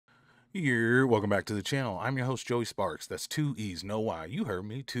Welcome back to the channel. I'm your host, Joey Sparks. That's 2 E's, no Y. You heard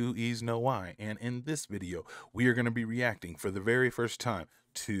me, 2 E's, no Y. And in this video, we are going to be reacting for the very first time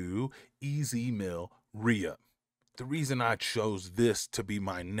to Easy Mill Re-Up. The reason I chose this to be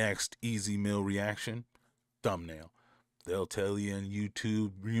my next Easy Mill reaction, thumbnail. They'll tell you in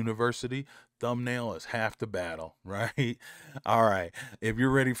YouTube University, thumbnail is half the battle, right? All right. If you're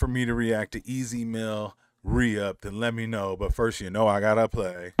ready for me to react to Easy Mill Re-Up, then let me know. But first, I gotta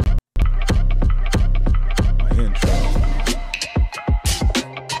play intro.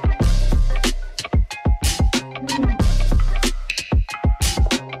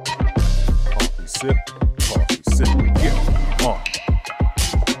 Coffee sip, yeah,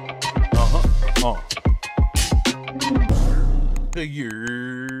 the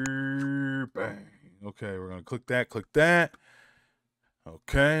year, bang. Okay, we're gonna click that.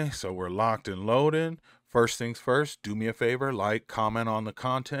 Okay, so we're locked and loaded. First things first, do me a favor, like, comment on the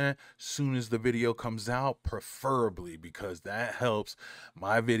content soon as the video comes out, preferably, because that helps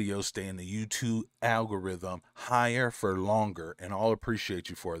my videos stay in the YouTube algorithm higher for longer, and I'll appreciate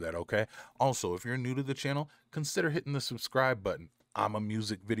you for that, okay? Also, if you're new to the channel, consider hitting the subscribe button. I'm a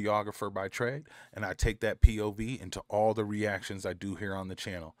music videographer by trade, and I take that POV into all the reactions I do here on the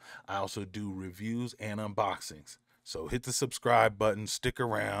channel. I also do reviews and unboxings. So hit the subscribe button, stick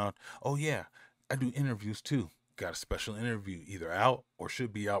around. Oh yeah, I do interviews too. Got a special interview either out or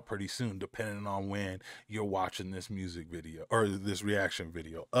should be out pretty soon, depending on when you're watching this music video or this reaction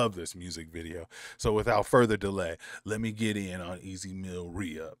video of this music video. So without further delay, let me get in on Easy Mill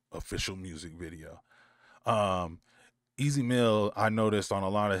Re-Up official music video. Easy Mill, I noticed on a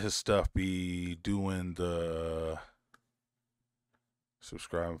lot of his stuff be doing the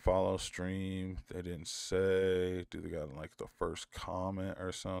subscribe and follow stream. They didn't say. Do they got like the first comment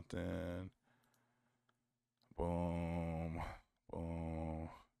or something? Boom. Boom.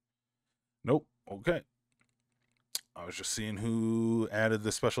 Nope. Okay. I was just seeing who added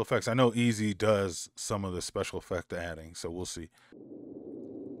the special effects. I know Easy does some of the special effect adding, so we'll see.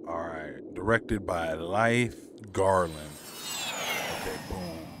 All right. Directed by Life Garland. Okay,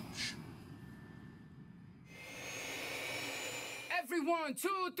 boom. One,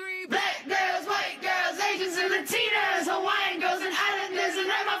 two, three. Black girls, white girls, Asians and Latinas, Hawaiian girls and Islanders and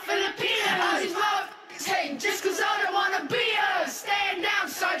my Filipinas. All these motherfuckers hating just cause all they wanna be us. Stand down,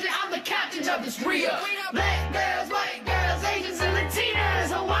 Sergeant, I'm the captain of this re-up. Black girls, white girls, Asians and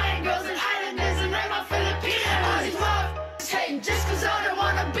Latinas, Hawaiian girls and Islanders and my Filipinas. All these motherfuckers hating just cause all they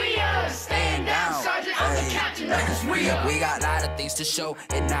wanna be us. Stand down, Sergeant, I'm the captain of this re-up. We got a lot of things to show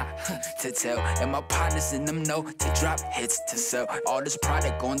and not to tell, and my partners in them know to drop hits to sell. All this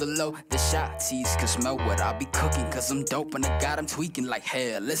product on the low, the shotties can smell what I be cooking, cause I'm dope and I got them tweaking like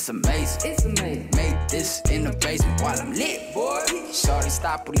hell. It's amazing. It's amazing. Made this in the basement while I'm lit, boy. Shorty,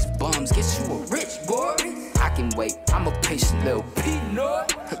 stop with these bums, get you a rich boy. I can wait, I'm a patient little peanut.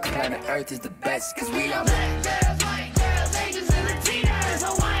 Planet Earth is the best, cause we are black girls, white girls, Asians and Latinas,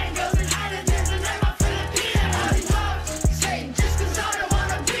 Hawaiian girls and Islanders and my Filipinas. All these motherfuckers hating just cause all they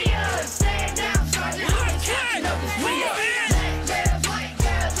wanna be us. Stand down, Sergeant, I'm the captain of this re-up.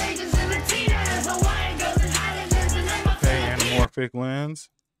 Anamorphic lens.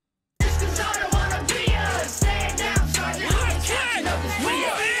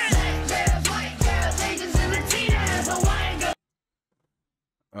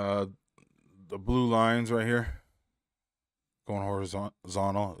 The blue lines right here going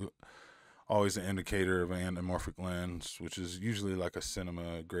horizontal, always an indicator of an anamorphic lens, which is usually like a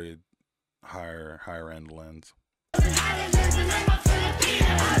cinema grade higher end lens.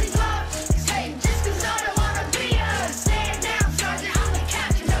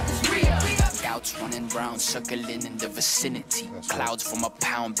 Running round, circling in the vicinity. Clouds from a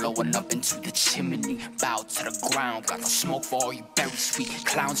pound blowing up into the chimney. Bow to the ground, got no smoke for all you berry sweet.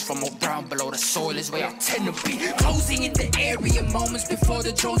 Clowns from around below the soil is where I tend to be. Closing in the area, moments before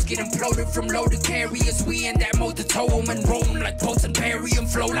the drones get imploded from loaded carriers. We in that mode to tow them and roll them like boats and bury them.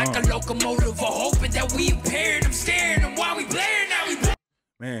 Flow like a locomotive, for hoping that we impaired them, scaring them while we blaring. Now we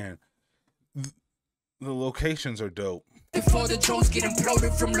man, the locations are dope. Before the drones get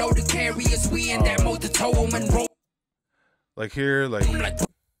imploded from loaded carriers, we in that mode to tow them and roll. Like here, like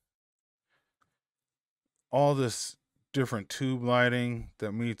all this different tube lighting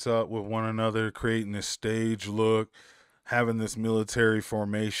that meets up with one another, creating this stage look, having this military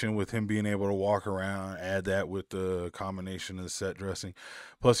formation with him being able to walk around, add that with the combination of the set dressing.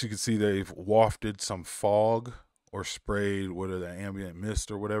 Plus you can see they've wafted some fog or sprayed the ambient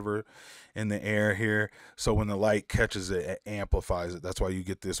mist or whatever in the air here, so when the light catches it, it amplifies it. That's why you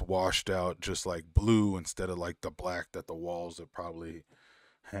get this washed out just like blue instead of like the black that the walls are probably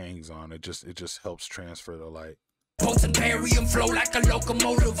hangs on. It just helps transfer the light. Boats and bury 'em, flow like a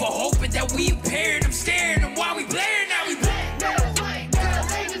locomotive, or hoping that we impaired them, staring them while we blaring. Now we Black girls, white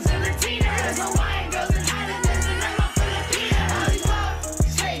girls, Asians and Latinas, Hawaiian girls and Islanders, and I'm a Filipina. All these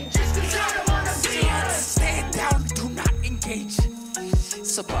motherfuckers hate just 'cause I don't wanna be us. Stand down, do not engage.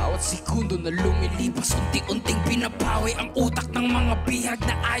 Sa bawat segundo na lumilipas, unti-unting binabawi ang utak ng mga bihag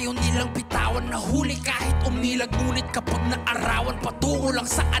na ayaw nilang bitawan. Nahuli kahit umilag, ngunit kapag naarawan, patungo lang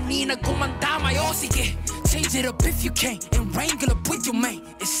sa anina, gumandamay. O sige, change it up if you can, and wrangle up with your mate.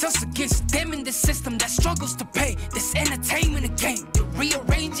 It's us against them in the system that struggles to pay. This entertainment again, they're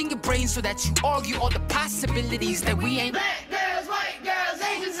rearranging your brain so that you argue all the possibilities that we ain't. Black girls, white girls,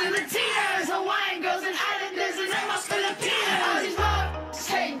 Asians and Latinas, Hawaiian girls and Islanders, and I'm a Filipina. All these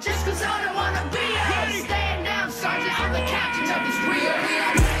motherfuckers hate just 'cause I don't wanna be us. Stand down, sergeant, I'm the captain of this real. We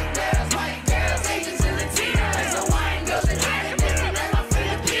are black girls, white girls, Asians and Latinas, Hawaiian girls and Islanders, and I'm a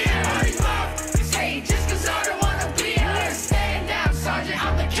Filipina. All these motherfuckers hate just 'cause I don't wanna be us. Stand down, sergeant,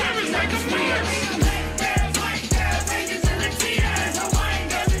 I'm the captain of this real. Black girls, white girls, Asians and Latinas, Hawaiian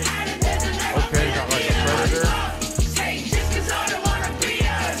girls and Islanders, and I'm a Okay, got like a predator. hate just 'cause I don't wanna be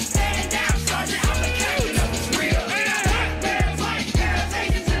us. Stand down, sergeant, I'm the captain of this real. Black girls, white girls,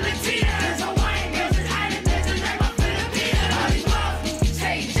 Asians and Latinas, Hawaiian girls and Islanders, and I'm a Filipina. All these motherfuckers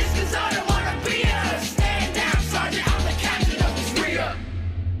hate just 'cause I don't wanna be us. Stand down, sergeant, I'm the captain of this real.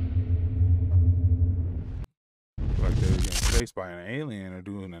 Like they were getting chased by an alien or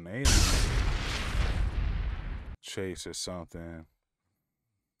doing an alien chase or something.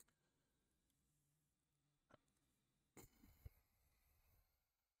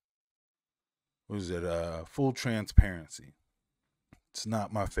 Was it full transparency? It's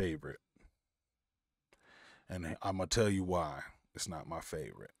not my favorite. And I'm gonna tell you why it's not my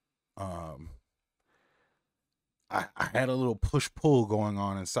favorite. I had a little push-pull going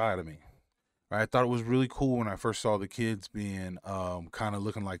on inside of me. Right? I thought it was really cool when I first saw the kids being kind of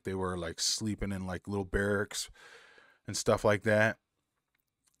looking like they were like sleeping in like little barracks and stuff like that.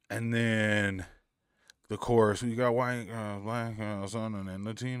 And then the chorus, we got white girls, black girls, and then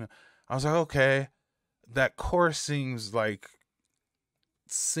Latina. I was like, okay, that chorus seems like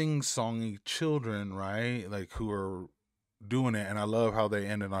sing-songy children, right? Like who are doing it. And I love how they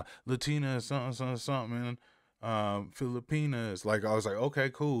ended on Latina, something, something, something, Filipinas. Like I was like, okay,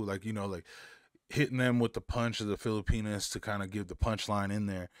 cool. Like, you know, like hitting them with the punch of the Filipinas to kind of give the punchline in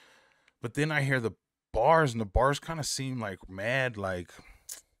there. But then I hear the bars, and the bars kind of seem like mad, like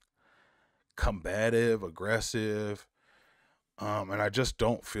combative, aggressive. And I just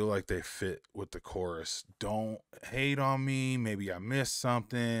don't feel like they fit with the chorus. Don't hate on me. Maybe I missed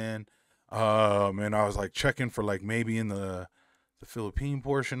something. And I was like checking for like maybe in the Philippine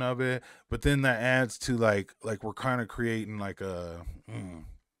portion of it, but then that adds to like we're kind of creating like a,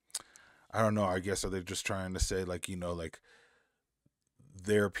 I don't know. I guess are they just trying to say like, you know, like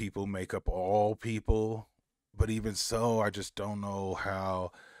their people make up all people, but even so, I just don't know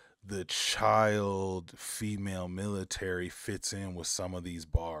how the child female military fits in with some of these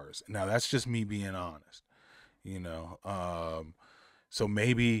bars. Now that's just me being honest, you know. So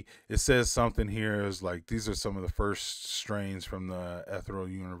maybe it says something here is like these are some of the first strains from the ethereal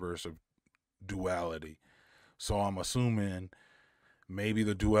universe of duality. So I'm assuming maybe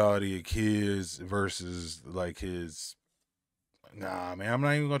the duality of kids versus like his. Nah, man, I'm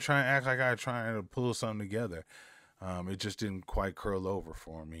not even gonna try and act like I'm trying to pull something together. It just didn't quite curl over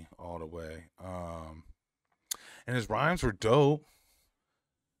for me all the way. And his rhymes were dope.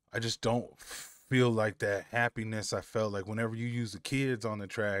 I just don't feel like that happiness I felt like whenever you use the kids on the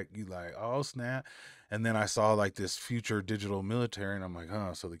track, you like, oh snap. And then I saw like this future digital military, and I'm like,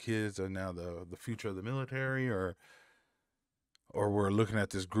 huh, so the kids are now the future of the military, or we're looking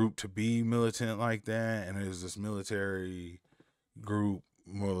at this group to be militant like that, and it is this military group,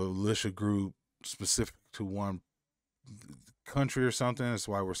 militia group specific to one country or something. That's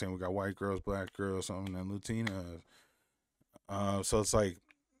why we're saying we got white girls, black girls, something, and Latinas. So it's like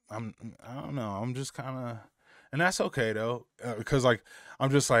I don't know. I'm just kind of, and that's okay though, because like I'm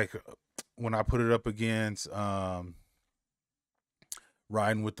just like when I put it up against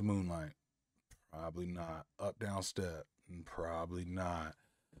Riding with the Moonlight, probably not. Up Down Step, probably not.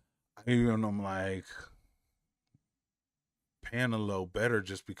 Even I'm like Panalo better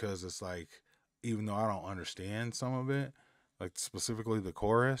just because it's like, even though I don't understand some of it, like specifically the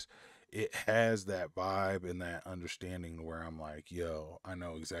chorus, it has that vibe and that understanding where I'm like, yo, I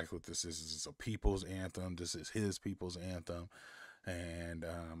know exactly what this is. This is a people's anthem. This is his people's anthem. And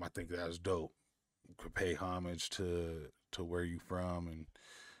I think that's dope. Could pay homage to where you from and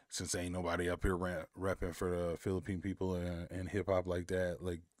since ain't nobody up here repping for the Philippine people and hip hop like that,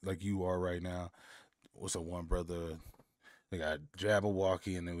 like you are right now. What's a one brother? We got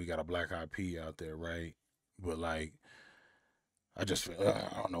Jabberwocky, and then we got a Black Eyed Pea out there, right? But like, I just I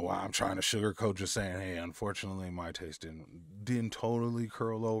don't know why I'm trying to sugarcoat just saying, hey, unfortunately my taste didn't totally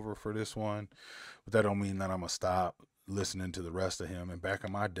curl over for this one, but that don't mean that I'm gonna stop listening to the rest of him. And back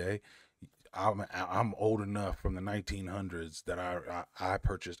in my day, I'm old enough from the 1900s that I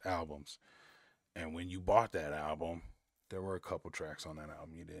purchased albums, and when you bought that album, there were a couple tracks on that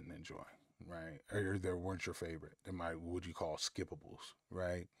album you didn't enjoy, right? Or there weren't your favorite. They might what you call skippables,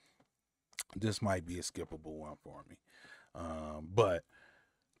 right? This might be a skippable one for me. But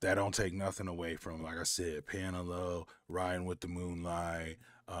that don't take nothing away from, like I said, Panalo, Riding with the Moonlight,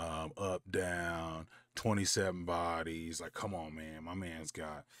 Up Down, 27 Bodies. Like, come on, man. My man's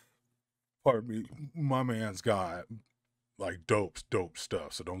got like dope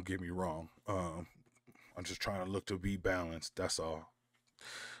stuff. So don't get me wrong. I'm just trying to look to be balanced. That's all.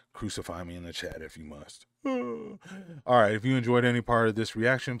 Crucify me in the chat if you must. All right. If you enjoyed any part of this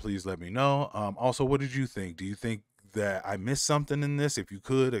reaction, please let me know. Also, what did you think? Do you think that I missed something in this? If you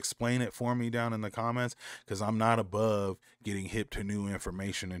could explain it for me down in the comments, because I'm not above getting hip to new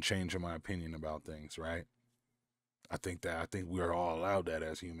information and changing my opinion about things, right? I think we're all allowed that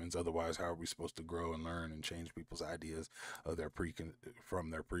as humans. Otherwise, how are we supposed to grow and learn and change people's ideas of from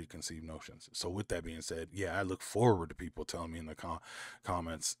their preconceived notions? So with that being said, yeah, I look forward to people telling me in the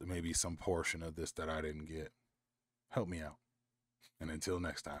comments maybe some portion of this that I didn't get. Help me out. And until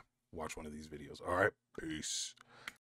next time, watch one of these videos. All right, peace.